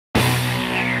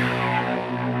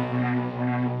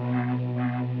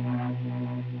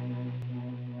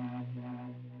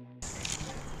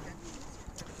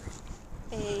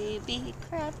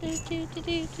crab, do do do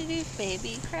do do do,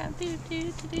 baby crab, do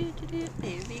do do do do do,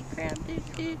 baby crab, do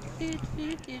do do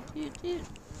do do do do.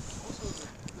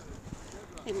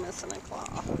 He's missing a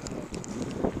claw.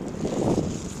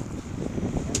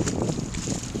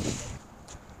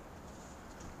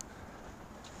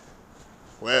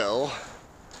 Well,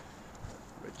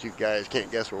 but you guys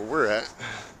can't guess where we're at.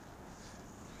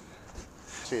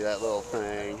 See that little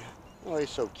thing? Oh, he's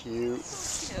so cute.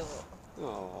 So cute.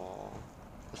 Oh,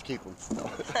 let's keep him.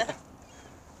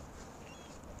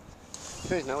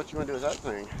 Okay, now what you want to do with that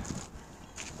thing?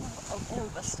 I'll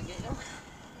investigate him.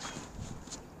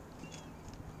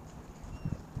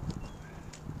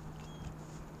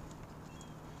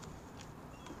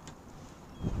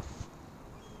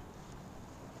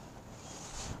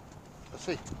 Let's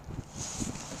see.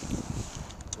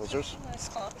 Those are Nice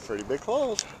claw. pretty big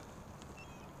claws.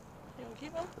 You want to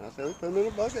keep him? I say we put them in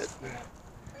a bucket.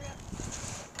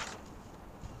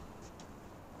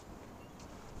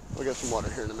 We'll get some water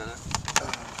here in a minute.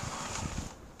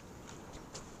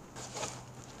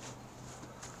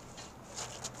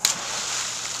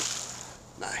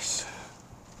 Nice.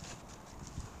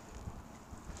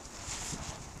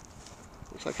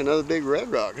 Looks like another big red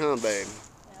rock, huh, babe?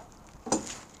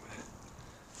 Yeah.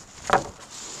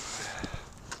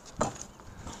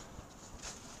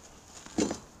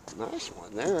 Nice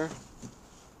one there.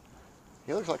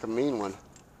 He looks like a mean one.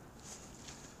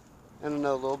 And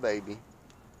another little baby.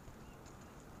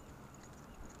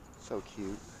 So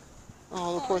cute.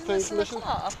 Oh, the poor thing's missing. a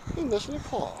claw. He's missing a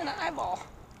claw. And an eyeball.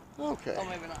 Okay. Oh,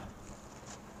 maybe not.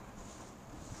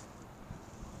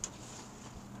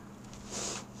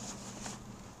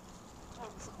 Oh,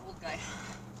 it's an old guy.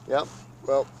 Yep.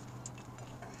 Well.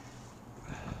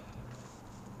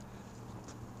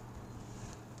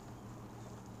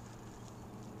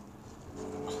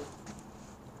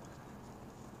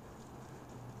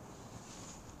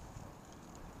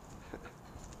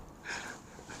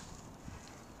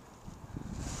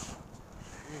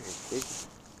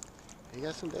 He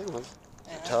got some big ones.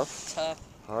 Yeah, Tough? Tough.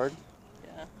 Hard?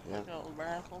 Yeah. Yeah. Like little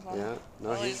barnacles on Yeah. him. No,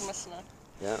 Oh, he's missing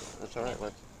a. Yeah, that's all right.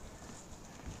 Let's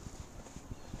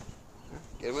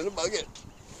get him in a bucket.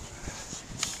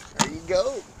 There you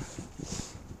go.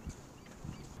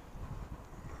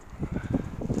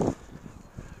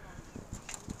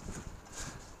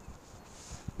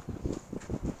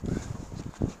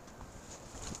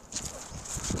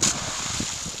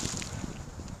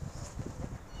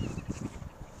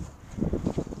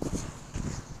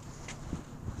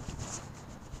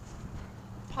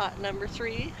 Pot number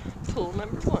 3, pool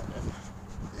number 1.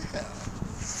 Yeah.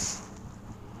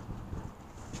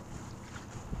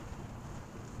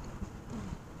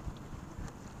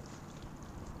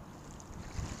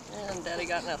 And Daddy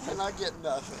got You're nothing. not getting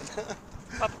nothing.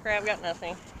 Papa Crab got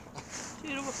nothing.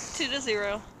 2 to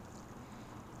 0.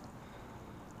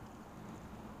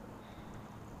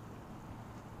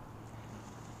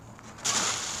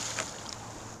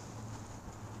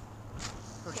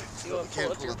 Okay, You want to pull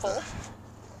with your pole?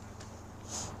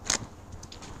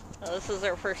 This is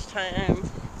our first time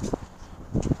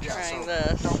trying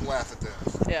this. Don't laugh at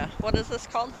this. Yeah. What is this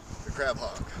called? The crab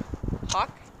hawk.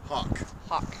 Hawk? Hawk.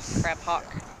 Hawk. Crab hawk.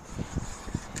 Yeah.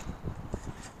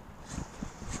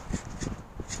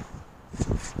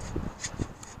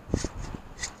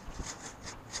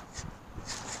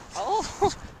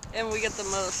 Oh, and we get the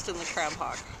most in the crab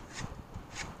hawk.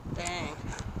 Dang.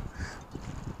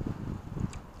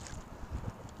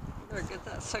 Better get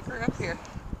that sucker up here.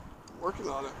 Working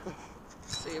on it.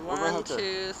 Let's see, We're gonna 1, have to-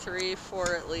 2, 3,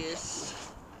 4 at least.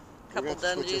 Couple We're gonna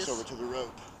have to switch this over dungeons. to the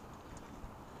rope.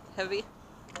 Heavy.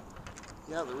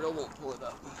 Yeah, the reel won't pull it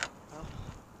up.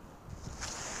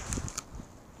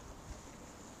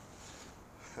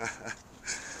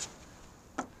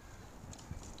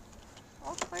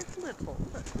 All quite little.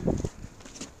 But...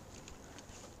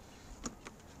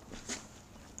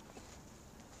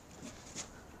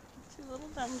 Two little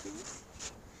dungeons.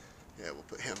 Yeah, we'll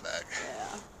put him back.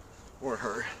 Yeah. Or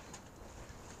her.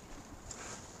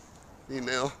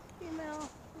 Female. Female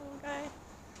little guy.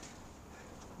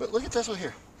 But look at this one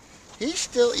here. He's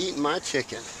still eating my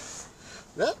chicken.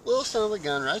 That little son of a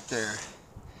gun right there.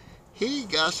 He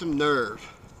got some nerve.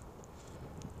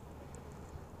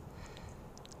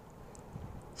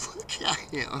 Look at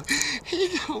him.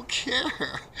 He don't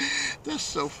care. That's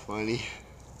so funny.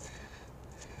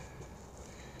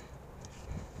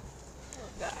 Little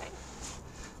guy.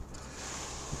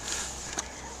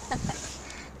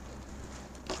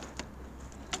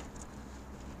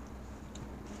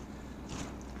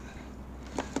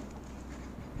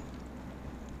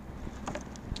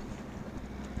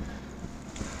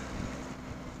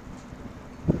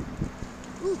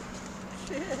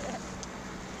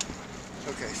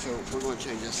 we're going to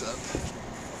change this up.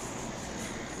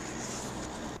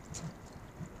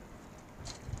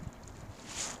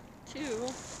 Two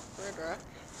red rock.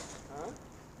 Huh?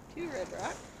 Two red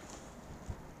rock.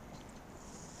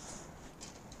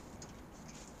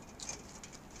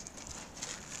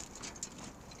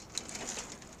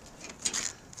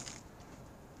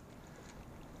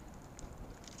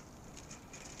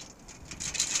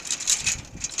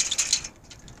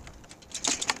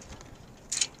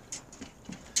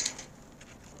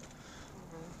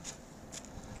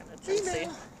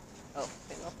 Female. Oh,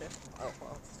 female too. Oh,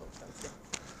 well, it's still fancy.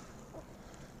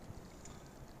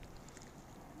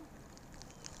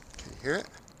 Can you hear it?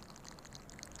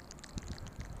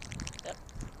 Yep.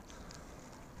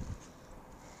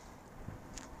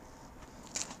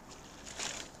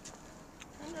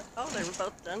 Oh, they were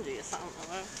both Dungeys. I don't know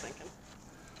what I was thinking.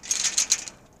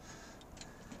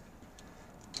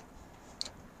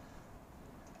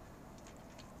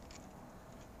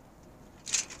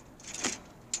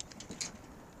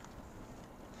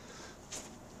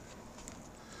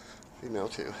 Female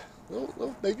too.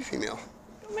 Little baby female.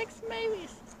 Go make some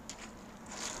babies.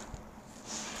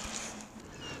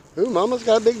 Ooh, Mama's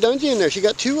got a big Dungy in there. She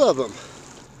got two of them.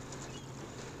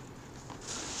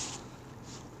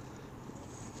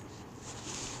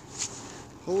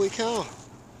 Holy cow.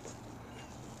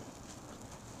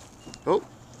 Oh.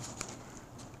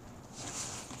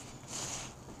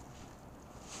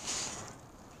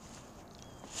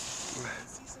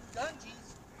 See some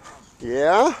Dungies.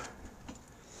 Yeah?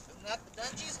 Isn't that the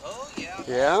Dungies? Oh, yeah.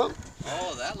 Yeah.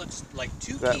 Oh, that looks like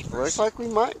two That keepers. looks like we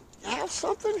might have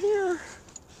something here.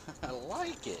 I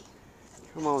like it.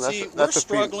 Come on, that's See, that's we're a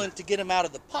struggling to get them out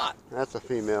of the pot. That's a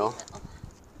female.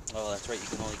 Oh, that's right. You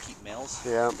can only keep males.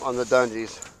 Yeah, on the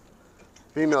Dungies.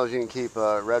 Females you can keep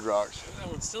Red Rocks. That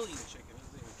one's still eating chicken. He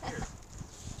doesn't even care.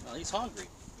 Well, he's hungry.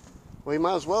 Well, you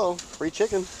might as well. Free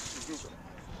chicken.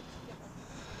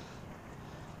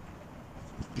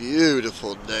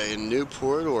 Beautiful day in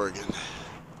Newport, Oregon.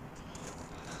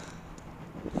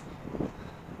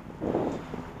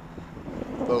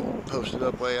 Boat posted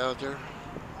up way out there.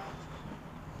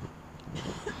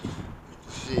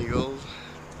 Seagulls.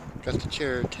 Got the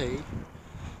Cherokee.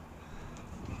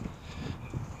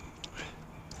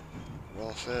 We're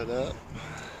all set up.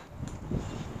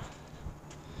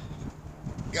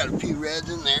 Got a few reds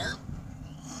in there.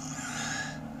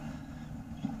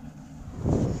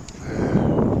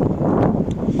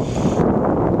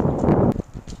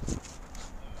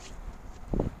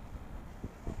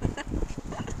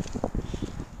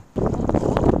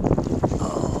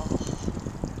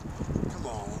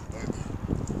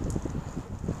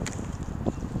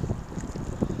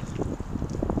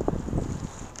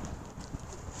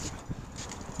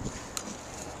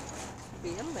 Be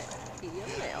a male. Be a You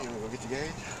male. wanna go get the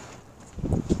gauge?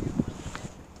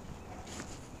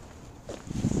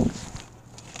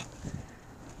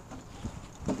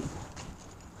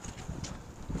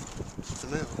 It's a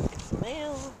male. It's a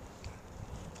male.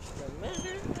 The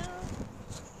measure now.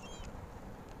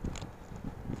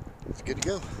 It's good to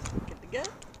go. Good to go.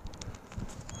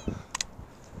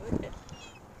 Okay.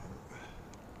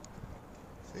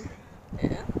 See?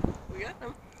 Yeah, we got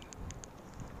them.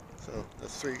 So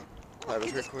that's 5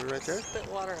 3/4 right there. Spit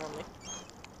water on me.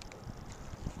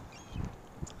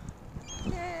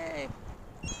 Yay!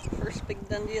 First big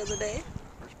Dundee of the day.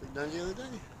 First big Dungy of the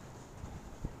day.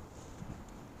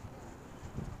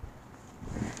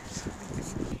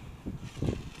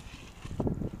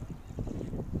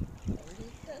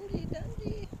 Dundee,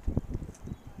 Dundee.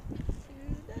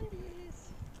 Two Dundies.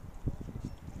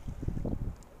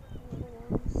 Little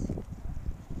ones.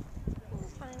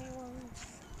 Little tiny ones.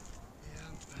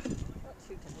 Yeah. Not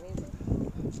too tiny, but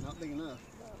It's not big enough.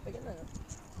 not big enough.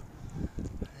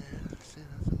 Yeah, see,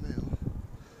 that's a male.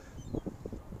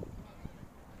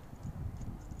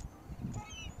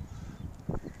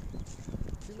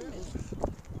 Two males.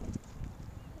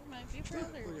 It might be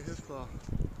brothers. Look at his claw.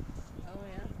 Oh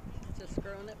yeah, just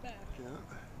growing it back. Yeah.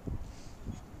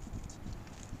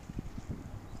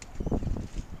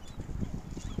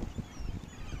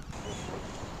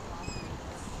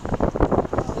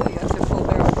 Oh, you got your full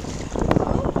barrel.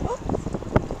 Oh, oh.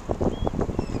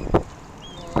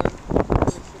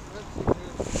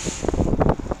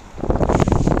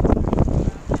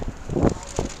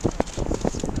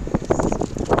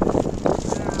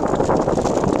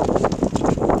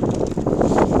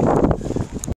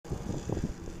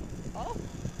 Oh,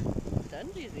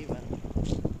 Dungee's even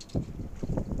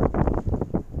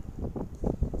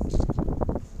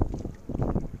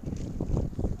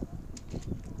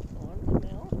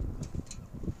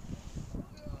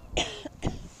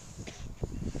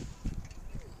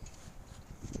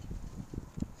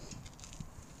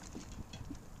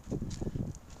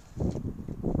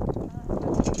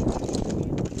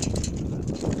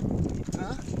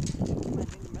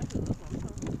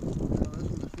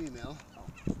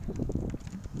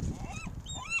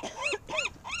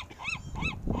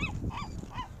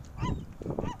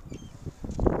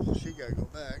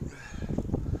back.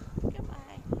 Goodbye.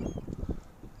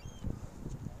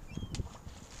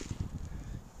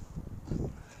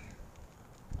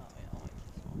 Oh, yeah, I'll wait.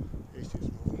 He's too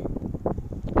small.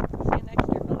 See you next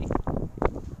year, buddy.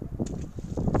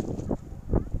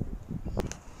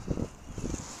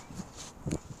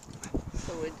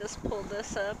 So we just pulled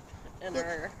this up in Look.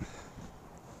 our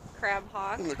crab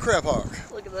hawk. And the crab hawk.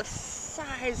 Look at the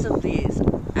size of these.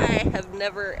 I have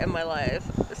never in my life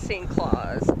seen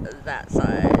claws that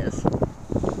size.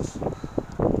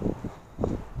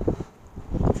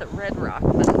 It's a red rock,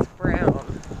 but it's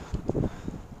brown.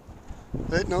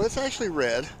 But no, it's actually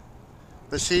red.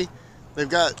 But see, they've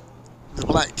got the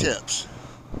black tips.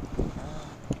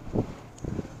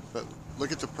 But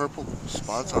look at the purple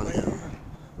spots on him.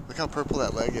 Look how purple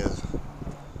that leg is.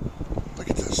 Look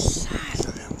at the size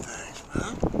of them things,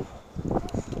 man.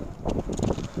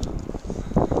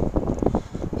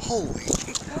 Holy,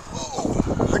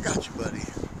 oh, I got you, buddy.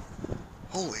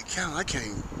 Holy cow, I can't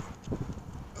even,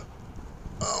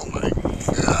 oh my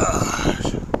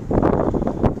gosh.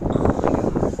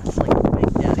 It's like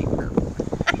Big Daddy purple.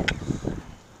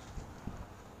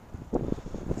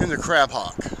 And the crab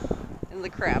hawk. And the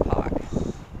crab hawk.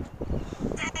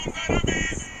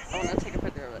 I want to take a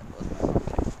picture of it.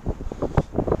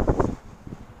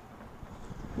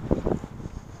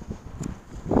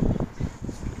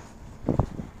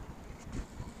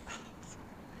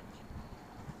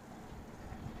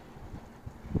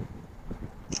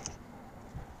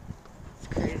 It's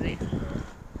crazy.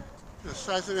 The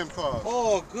size of them claws.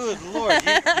 Oh, good lord.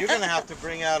 You're going to have to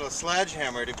bring out a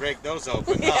sledgehammer to break those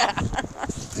open. Yeah. Huh?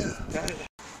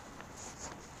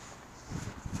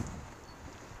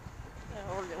 Now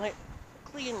we're gonna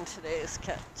clean today's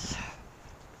catch.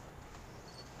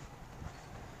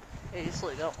 I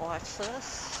usually don't watch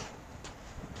this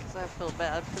because I feel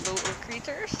bad for the little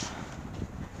creatures.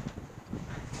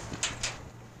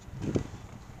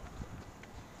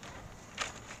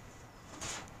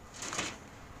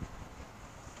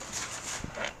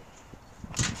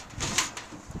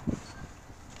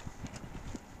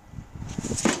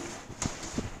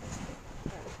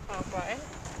 Popeye.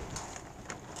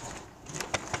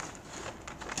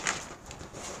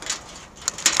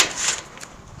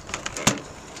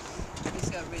 He's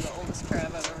got to be the oldest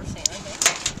crab I've ever seen.